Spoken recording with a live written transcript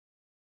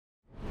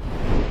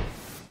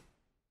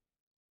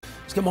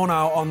Let's get more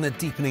now on the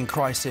deepening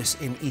crisis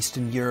in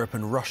Eastern Europe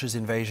and Russia's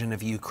invasion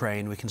of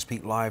Ukraine. We can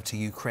speak live to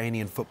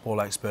Ukrainian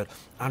football expert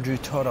Andrew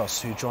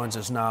Todos, who joins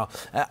us now.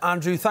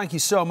 Andrew, thank you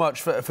so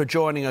much for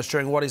joining us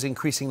during what is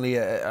increasingly,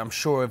 I'm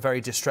sure, a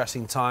very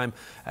distressing time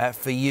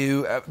for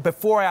you.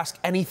 Before I ask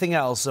anything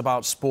else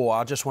about sport,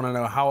 I just want to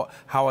know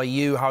how are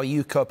you? How are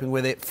you coping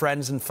with it?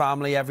 Friends and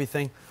family,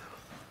 everything?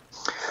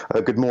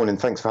 Good morning.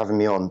 Thanks for having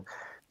me on.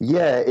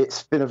 Yeah,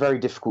 it's been a very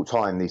difficult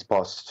time these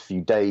past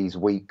few days,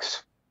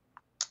 weeks.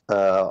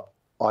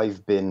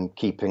 I've been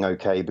keeping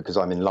okay because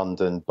I'm in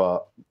London,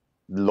 but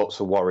lots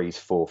of worries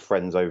for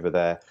friends over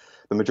there.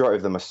 The majority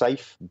of them are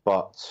safe,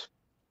 but,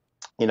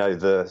 you know,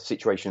 the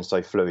situation's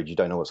so fluid, you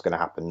don't know what's going to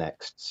happen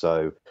next.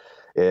 So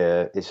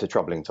it's a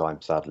troubling time,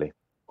 sadly.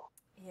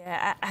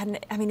 Yeah, and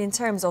I mean, in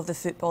terms of the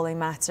footballing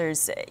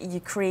matters,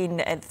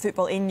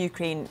 football in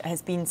Ukraine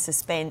has been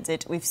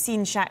suspended. We've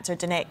seen Shakhtar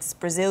Donetsk's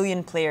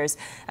Brazilian players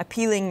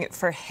appealing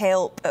for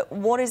help.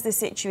 What is the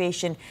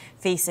situation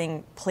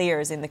facing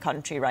players in the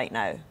country right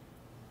now?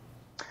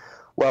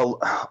 Well,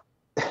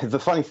 the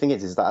funny thing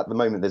is that at the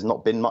moment there's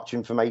not been much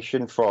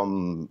information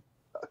from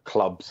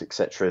clubs,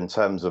 etc., in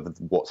terms of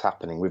what's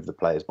happening with the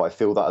players. But I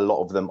feel that a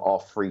lot of them are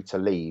free to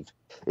leave.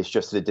 It's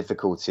just the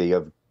difficulty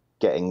of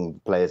getting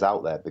players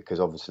out there,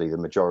 because obviously the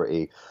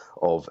majority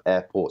of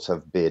airports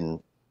have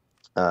been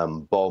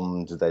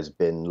bombed. There's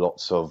been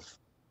lots of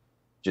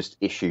just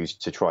issues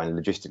to try and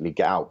logistically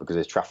get out because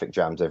there's traffic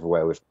jams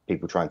everywhere with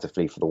people trying to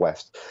flee for the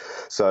West.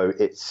 So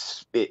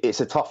it's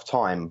a tough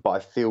time, but I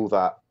feel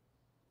that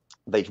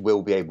they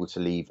will be able to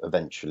leave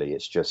eventually.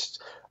 It's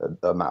just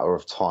a matter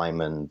of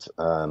time and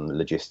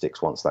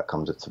logistics once that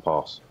comes to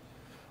pass.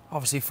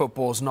 Obviously,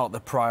 football's not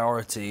the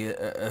priority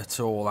at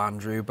all,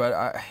 Andrew, but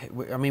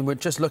I mean, we're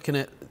just looking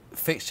at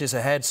fixtures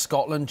ahead.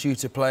 Scotland due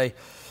to play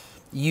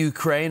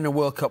Ukraine, a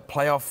World Cup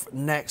playoff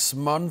next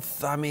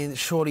month. I mean,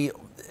 surely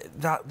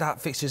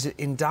that fixture's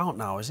in doubt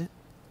now, is it?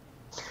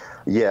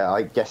 Yeah,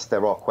 I guess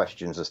there are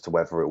questions as to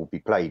whether it will be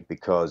played,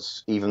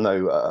 because even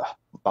though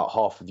about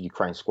half of the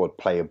Ukraine squad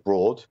play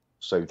abroad,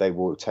 so they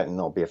will technically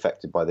not be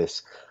affected by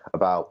this,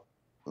 about,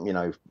 you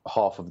know,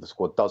 half of the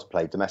squad does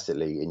play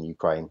domestically in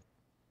Ukraine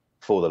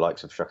for the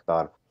likes of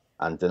Shakhtar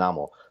and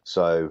Dynamo.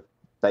 So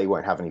they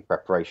won't have any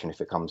preparation if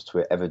it comes to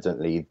it.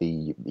 Evidently,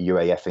 the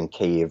UAF in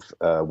Kiev,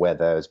 where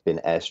there's been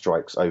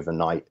airstrikes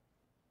overnight,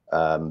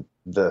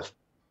 the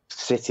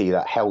city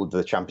that held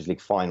the Champions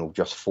League final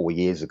just 4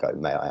 years ago,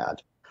 may I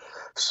add.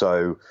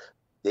 So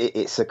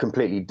it's a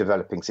completely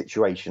developing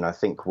situation. I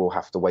think we'll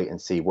have to wait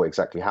and see what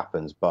exactly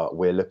happens, but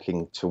we're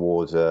looking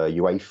towards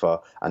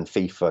UEFA and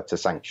FIFA to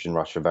sanction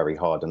Russia very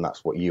hard, and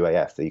that's what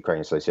UAF, the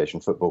Ukrainian Association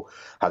of Football,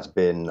 has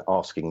been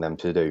asking them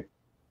to do.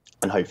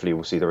 And hopefully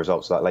we'll see the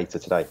results of that later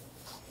today.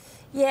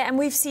 Yeah, and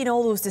we've seen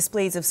all those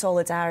displays of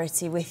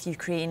solidarity with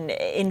Ukraine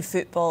in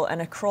football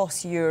and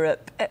across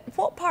Europe.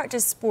 What part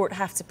does sport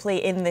have to play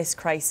in this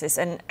crisis,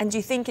 and do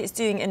you think it's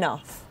doing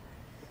enough?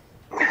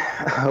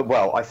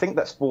 Well, I think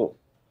that sport...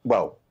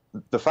 Well,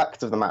 the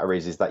fact of the matter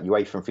is that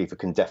UEFA and FIFA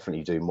can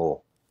definitely do more.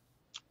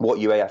 What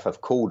UAF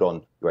have called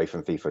on UEFA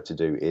and FIFA to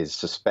do is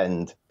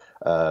suspend,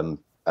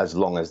 as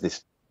long as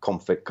this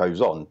conflict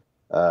goes on,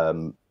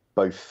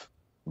 both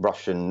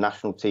Russian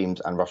national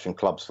teams and Russian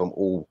clubs from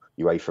all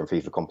UEFA and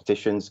FIFA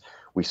competitions.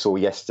 We saw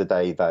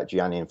yesterday that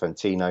Gianni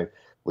Infantino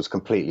was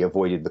completely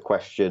avoided the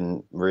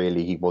question.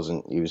 Really, he was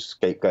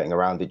scapegoating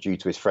around it due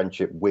to his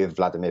friendship with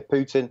Vladimir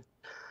Putin.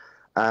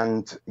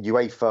 And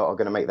UEFA are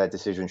going to make their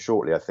decision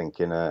shortly, I think,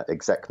 in an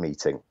exec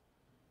meeting.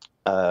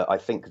 I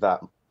think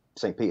that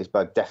St.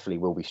 Petersburg definitely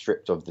will be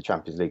stripped of the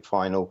Champions League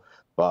final,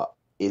 but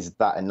is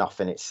that enough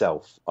in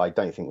itself? I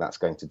don't think that's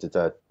going to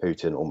deter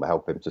Putin or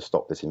help him to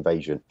stop this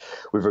invasion.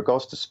 With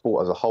regards to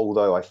sport as a whole,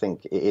 though, I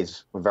think it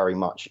is very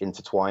much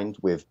intertwined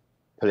with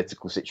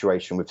political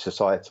situation, with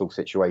societal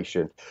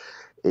situation.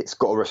 It's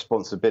got a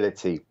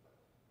responsibility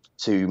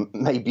to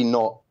maybe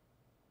not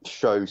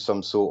show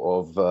some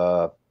sort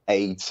of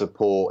aid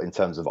support in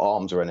terms of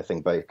arms or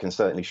anything, but it can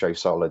certainly show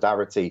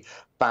solidarity.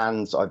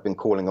 Fans, I've been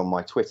calling on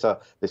my Twitter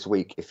this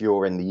week, if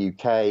you're in the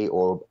UK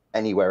or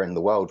anywhere in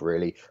the world,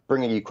 really,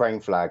 bring a Ukraine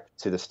flag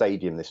to the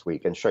stadium this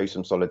week and show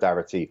some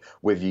solidarity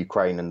with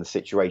Ukraine and the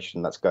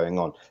situation that's going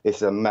on.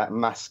 It's a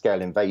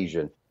mass-scale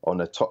invasion on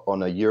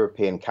a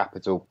European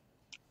capital,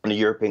 in a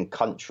European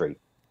country,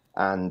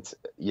 and,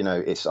 you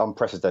know, it's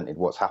unprecedented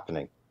what's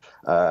happening.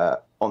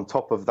 On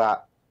top of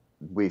that,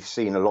 we've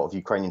seen a lot of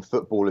Ukrainian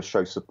footballers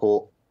show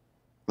support.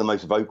 The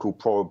most vocal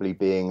probably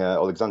being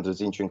Alexander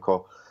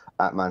Zinchenko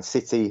at Man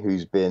City,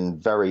 who's been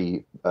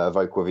very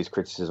vocal of his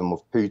criticism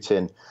of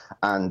Putin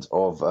and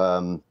of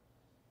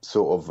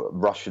sort of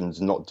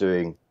Russians not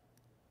doing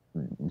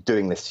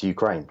this to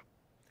Ukraine.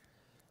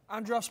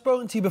 Andrew, I've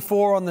spoken to you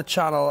before on the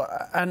channel,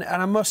 and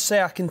I must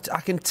say I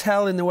can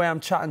tell in the way I'm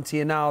chatting to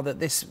you now that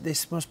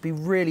this must be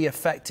really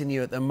affecting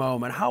you at the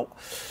moment.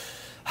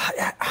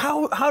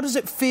 How does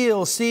it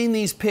feel seeing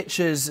these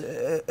pictures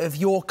of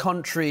your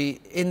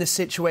country in the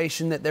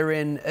situation that they're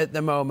in at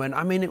the moment?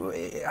 I mean,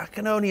 I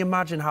can only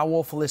imagine how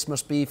awful this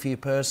must be for you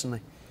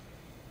personally.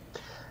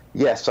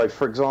 Yeah, so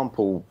for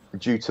example,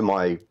 due to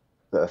my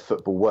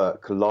football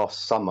work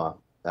last summer,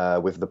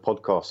 with the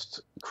podcast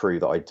crew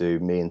that I do,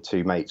 me and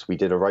two mates, we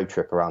did a road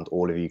trip around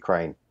all of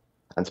Ukraine.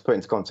 And to put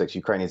into context,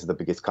 Ukraine is the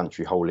biggest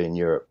country wholly in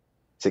Europe,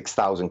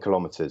 6,000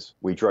 kilometers.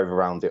 We drove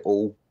around it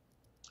all,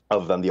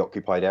 other than the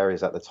occupied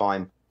areas at the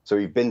time. So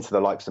we've been to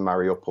the likes of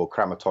Mariupol,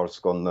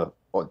 Kramatorsk,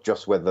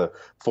 just where the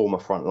former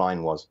front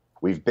line was.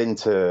 We've been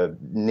to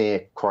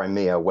near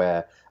Crimea,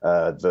 where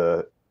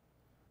the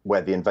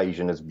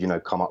invasion has,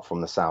 come up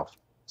from the south.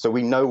 So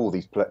we know all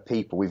these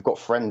people. We've got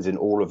friends in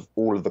all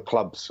of the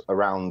clubs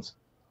around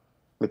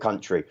the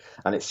country.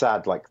 And it's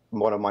sad, like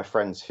one of my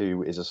friends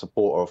who is a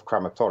supporter of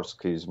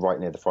Kramatorsk, who's right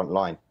near the front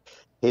line,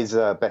 his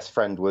best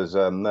friend was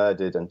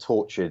murdered and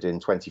tortured in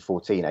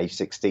 2014, age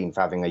 16,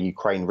 for having a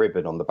Ukraine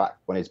ribbon on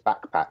his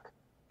backpack.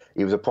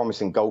 He was a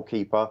promising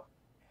goalkeeper,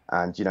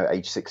 and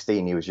age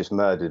 16, he was just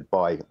murdered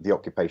by the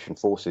occupation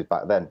forces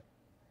back then.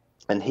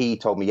 And he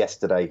told me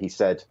yesterday, he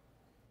said,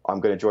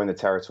 "I'm going to join the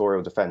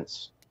territorial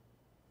defence.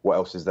 What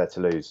else is there to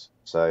lose?"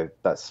 So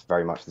that's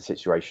very much the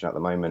situation at the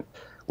moment.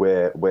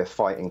 We're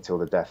fighting till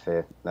the death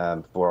here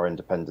for our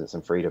independence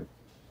and freedom.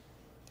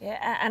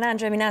 Yeah, and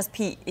Andrew, I mean, as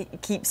Pete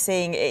keeps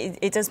saying,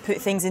 it does put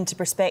things into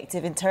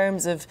perspective in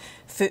terms of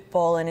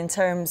football and in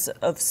terms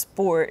of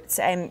sport.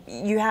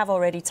 You have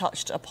already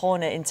touched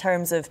upon it in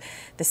terms of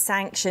the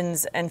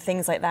sanctions and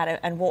things like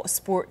that and what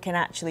sport can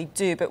actually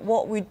do. But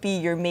what would be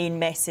your main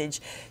message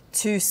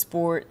to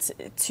sport,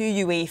 to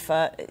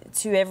UEFA,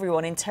 to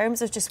everyone in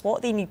terms of just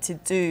what they need to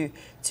do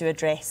to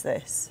address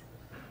this?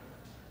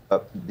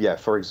 Yeah,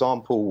 for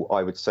example,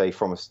 I would say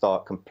from a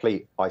start,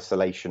 complete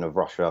isolation of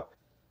Russia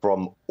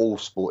from all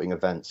sporting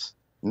events,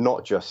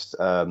 not just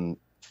FIFA,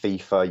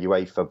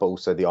 UEFA, but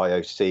also the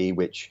IOC,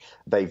 which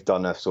they've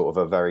done a sort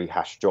of a very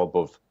hash job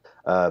of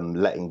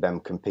letting them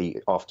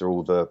compete after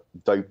all the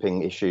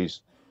doping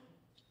issues.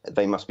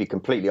 They must be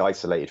completely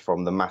isolated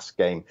from the mass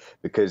game,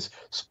 because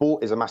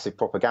sport is a massive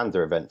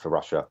propaganda event for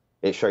Russia.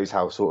 It shows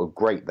how sort of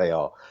great they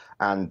are.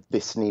 And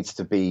this needs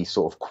to be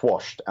sort of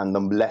quashed, and the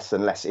less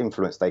and less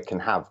influence they can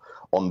have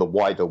on the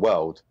wider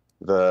world,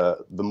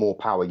 the more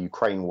power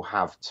Ukraine will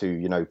have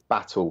to,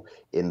 battle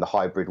in the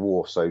hybrid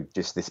war. So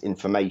just this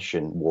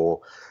information war,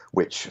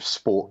 which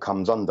sport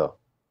comes under.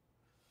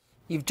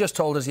 You've just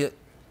told us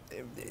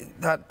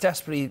that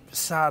desperately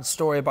sad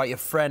story about your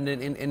friend,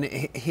 and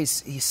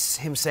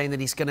him saying that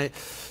he's going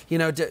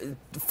to,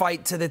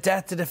 fight to the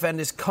death to defend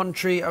his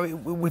country. I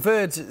mean, we've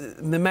heard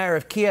the mayor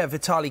of Kiev,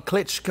 Vitali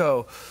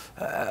Klitschko,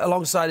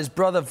 alongside his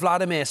brother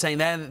Vladimir, saying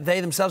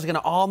they themselves are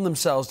going to arm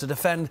themselves to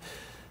defend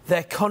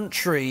their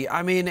country.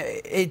 I mean,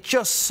 it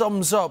just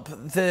sums up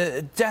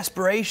the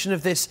desperation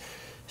of this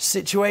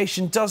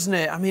situation, doesn't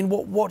it? I mean,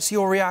 what's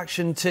your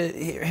reaction to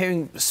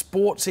hearing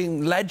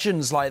sporting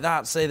legends like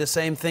that say the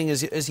same thing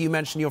as you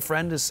mentioned your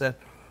friend has said?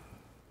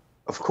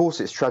 Of course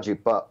it's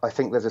tragic, but I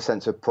think there's a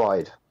sense of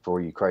pride for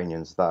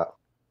Ukrainians that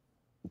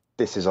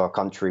this is our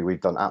country.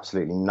 We've done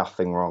absolutely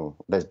nothing wrong.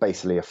 There's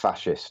basically a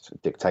fascist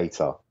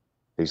dictator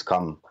who's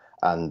come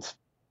and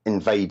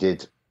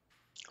invaded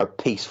a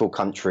peaceful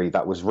country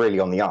that was really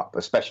on the up,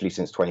 especially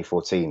since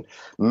 2014.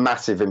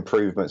 Massive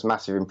improvements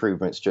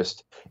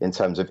just in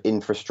terms of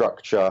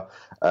infrastructure,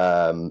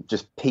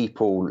 just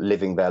people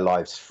living their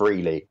lives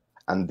freely.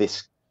 And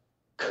this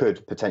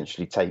could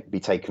potentially be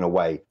taken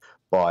away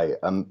by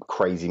a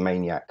crazy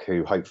maniac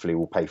who hopefully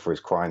will pay for his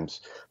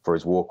crimes, for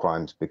his war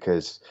crimes,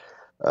 because,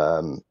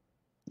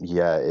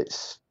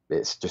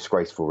 it's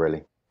disgraceful,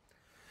 really.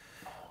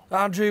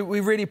 Andrew,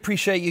 we really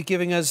appreciate you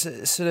giving us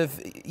sort of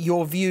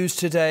your views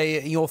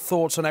today, your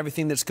thoughts on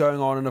everything that's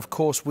going on. And, of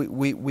course,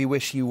 we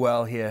wish you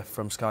well here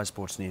from Sky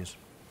Sports News.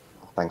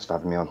 Thanks for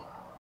having me on.